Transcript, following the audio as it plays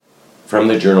From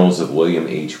the Journals of William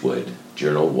H. Wood,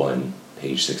 Journal 1,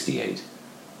 page 68.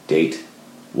 Date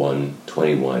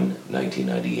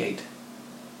 1/21/1998.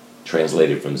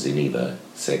 Translated from Geneva,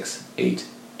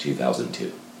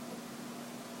 6/8/2002.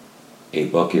 A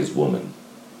book is woman.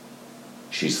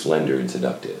 She's slender and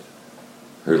seductive.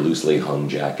 Her loosely hung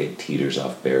jacket teeters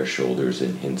off bare shoulders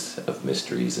and hints of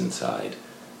mysteries inside.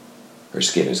 Her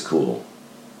skin is cool.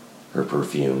 Her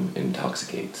perfume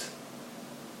intoxicates.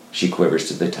 She quivers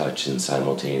to the touch and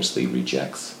simultaneously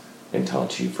rejects and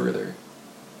taunts you further.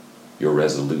 You're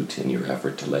resolute in your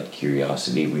effort to let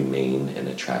curiosity remain an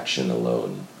attraction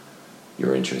alone.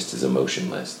 Your interest is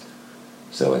emotionless,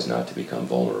 so as not to become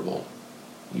vulnerable.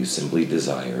 You simply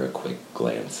desire a quick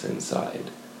glance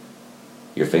inside.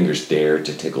 Your fingers dare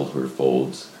to tickle her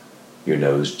folds. Your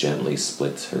nose gently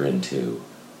splits her in two.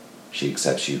 She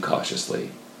accepts you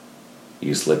cautiously.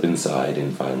 You slip inside,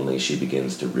 and finally she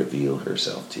begins to reveal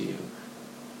herself to you.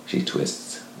 She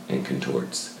twists and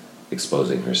contorts,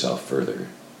 exposing herself further.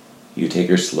 You take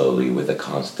her slowly with a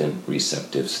constant,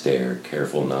 receptive stare,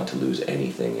 careful not to lose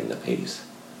anything in the pace.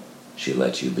 She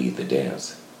lets you lead the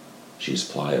dance. She's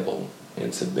pliable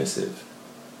and submissive.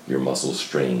 Your muscles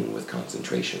strain with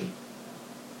concentration.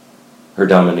 Her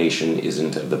domination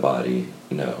isn't of the body.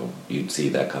 No, you'd see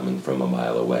that coming from a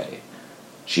mile away.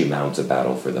 She mounts a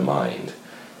battle for the mind.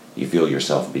 You feel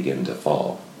yourself begin to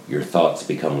fall. Your thoughts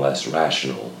become less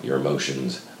rational, your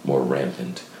emotions more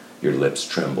rampant. Your lips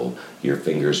tremble, your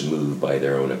fingers move by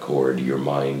their own accord, your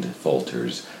mind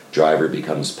falters. Driver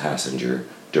becomes passenger,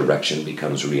 direction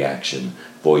becomes reaction,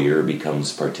 voyeur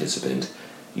becomes participant.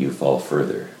 You fall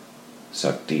further,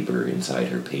 sucked deeper inside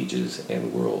her pages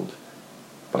and world.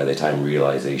 By the time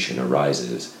realization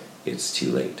arises, it's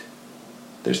too late.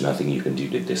 There's nothing you can do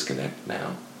to disconnect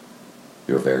now.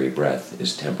 Your very breath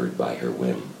is tempered by her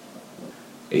whim.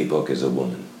 A book is a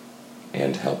woman,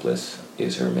 and helpless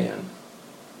is her man.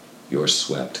 You're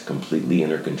swept completely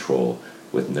in her control,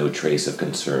 with no trace of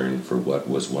concern for what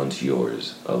was once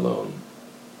yours alone.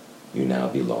 You now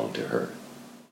belong to her.